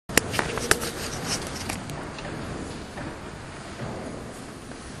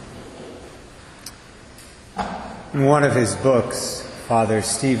In one of his books, Father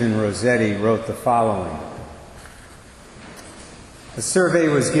Stephen Rossetti wrote the following. A survey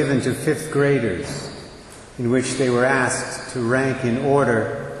was given to fifth graders in which they were asked to rank in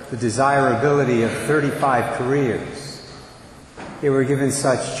order the desirability of 35 careers. They were given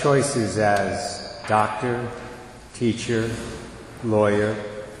such choices as doctor, teacher, lawyer,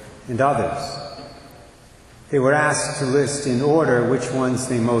 and others. They were asked to list in order which ones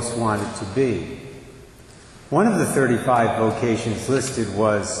they most wanted to be. One of the 35 vocations listed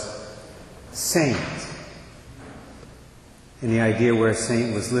was saint. Any idea where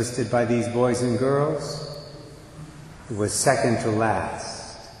saint was listed by these boys and girls? It was second to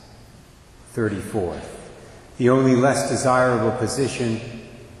last, 34th. The only less desirable position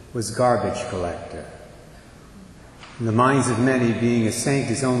was garbage collector. In the minds of many, being a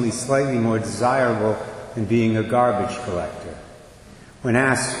saint is only slightly more desirable than being a garbage collector. When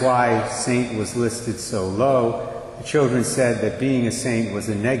asked why saint was listed so low, the children said that being a saint was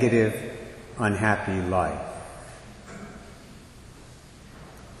a negative, unhappy life.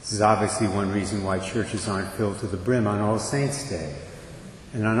 This is obviously one reason why churches aren't filled to the brim on All Saints' Day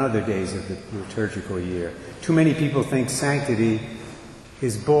and on other days of the liturgical year. Too many people think sanctity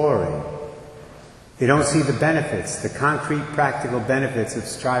is boring. They don't see the benefits, the concrete, practical benefits of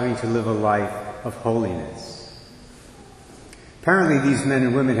striving to live a life of holiness. Apparently, these men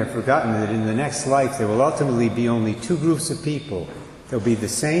and women have forgotten that in the next life there will ultimately be only two groups of people. There'll be the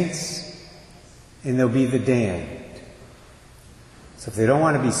saints and there'll be the damned. So if they don't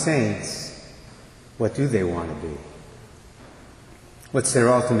want to be saints, what do they want to be? What's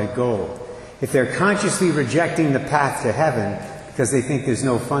their ultimate goal? If they're consciously rejecting the path to heaven because they think there's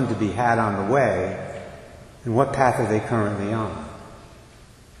no fun to be had on the way, then what path are they currently on?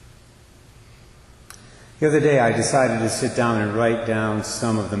 The other day I decided to sit down and write down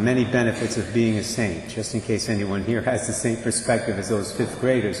some of the many benefits of being a saint, just in case anyone here has the same perspective as those fifth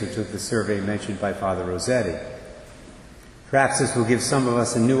graders who took the survey mentioned by Father Rossetti. Perhaps this will give some of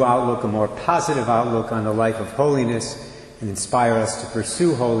us a new outlook, a more positive outlook on the life of holiness, and inspire us to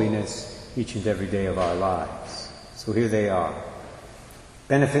pursue holiness each and every day of our lives. So here they are.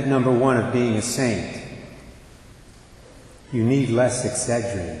 Benefit number one of being a saint. You need less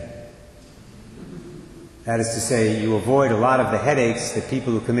Excedrin. That is to say, you avoid a lot of the headaches that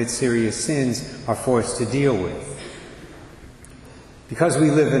people who commit serious sins are forced to deal with. Because we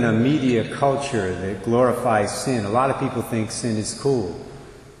live in a media culture that glorifies sin, a lot of people think sin is cool.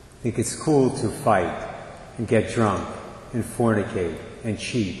 Think it's cool to fight and get drunk and fornicate and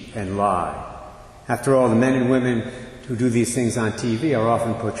cheat and lie. After all, the men and women who do these things on TV are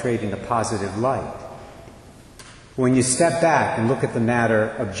often portrayed in a positive light. When you step back and look at the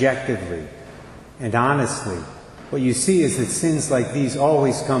matter objectively and honestly, what you see is that sins like these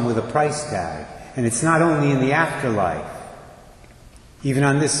always come with a price tag. And it's not only in the afterlife. Even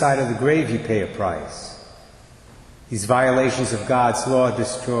on this side of the grave you pay a price. These violations of God's law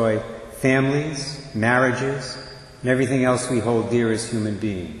destroy families, marriages, and everything else we hold dear as human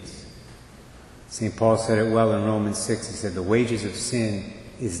beings. St. Paul said it well in Romans 6. He said, the wages of sin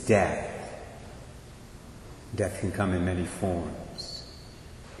is death. Death can come in many forms.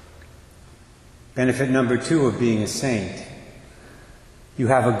 Benefit number two of being a saint. You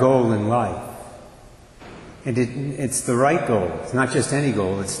have a goal in life. And it's the right goal. It's not just any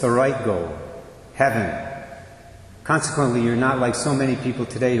goal, it's the right goal. Heaven. Consequently, you're not like so many people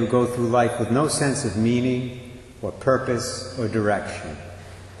today who go through life with no sense of meaning or purpose or direction.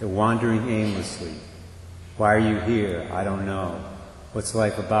 They're wandering aimlessly. Why are you here? I don't know. What's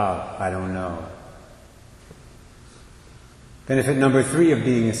life about? I don't know. Benefit number three of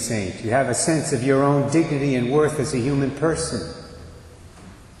being a saint. You have a sense of your own dignity and worth as a human person.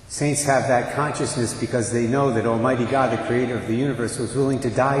 Saints have that consciousness because they know that Almighty God, the creator of the universe, was willing to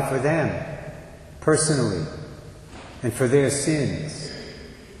die for them, personally, and for their sins,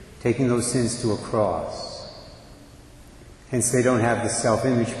 taking those sins to a cross. Hence, they don't have the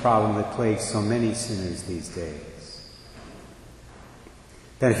self-image problem that plagues so many sinners these days.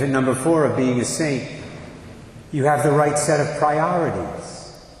 Benefit number four of being a saint. You have the right set of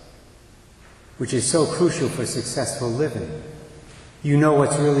priorities, which is so crucial for successful living. You know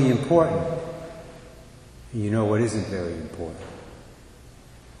what's really important, and you know what isn't very important.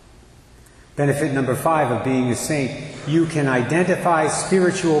 Benefit number five of being a saint, you can identify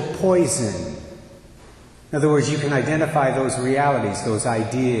spiritual poison. In other words, you can identify those realities, those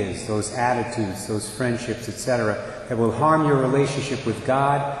ideas, those attitudes, those friendships, etc., that will harm your relationship with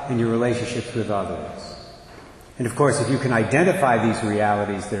God and your relationships with others. And of course, if you can identify these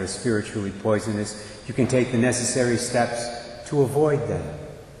realities that are spiritually poisonous, you can take the necessary steps to avoid them.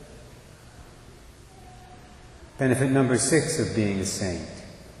 Benefit number 6 of being a saint.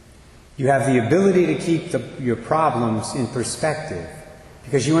 You have the ability to keep your problems in perspective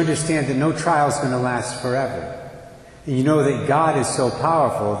because you understand that no trial is going to last forever. And you know that God is so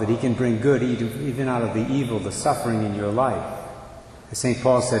powerful that he can bring good even out of the evil, the suffering in your life. As St.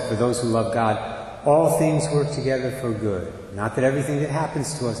 Paul said, for those who love God, all things work together for good. Not that everything that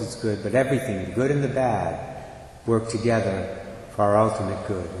happens to us is good, but everything, the good and the bad, work together for our ultimate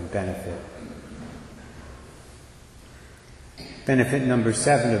good and benefit. Benefit number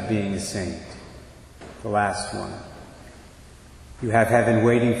 7 of being a saint, the last one. You have heaven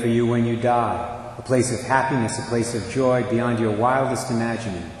waiting for you when you die. A place of happiness, a place of joy beyond your wildest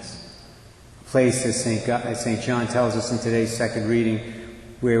imaginings. A place, as St. John tells us in today's second reading,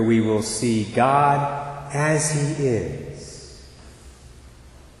 where we will see God as he is.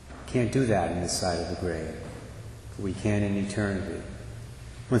 Can't do that in this side of the grave, but we can in eternity.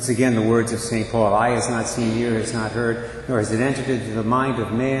 Once again, the words of St. Paul, eye has not seen, ear has not heard, nor has it entered into the mind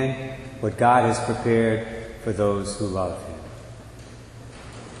of man what God has prepared for those who love him.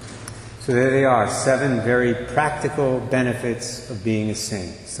 So there they are, 7 very practical benefits of being a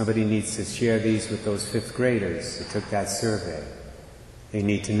saint. Somebody needs to share these with those 5th graders who took that survey. They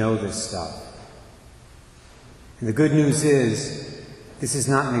need to know this stuff. And the good news is, this is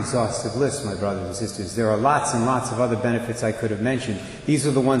not an exhaustive list, my brothers and sisters. There are lots and lots of other benefits I could have mentioned. These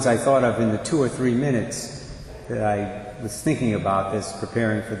are the ones I thought of in the 2 or 3 minutes that I was thinking about this,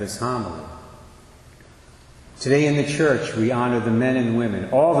 preparing for this homily. Today in the church, we honor the men and women,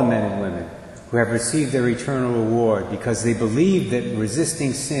 all the men and women, who have received their eternal reward because they believed that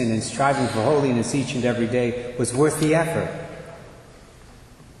resisting sin and striving for holiness each and every day was worth the effort.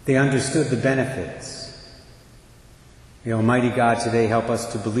 They understood the benefits. May Almighty God today help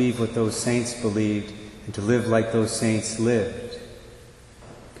us to believe what those saints believed and to live like those saints lived,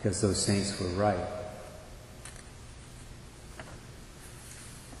 because those saints were right.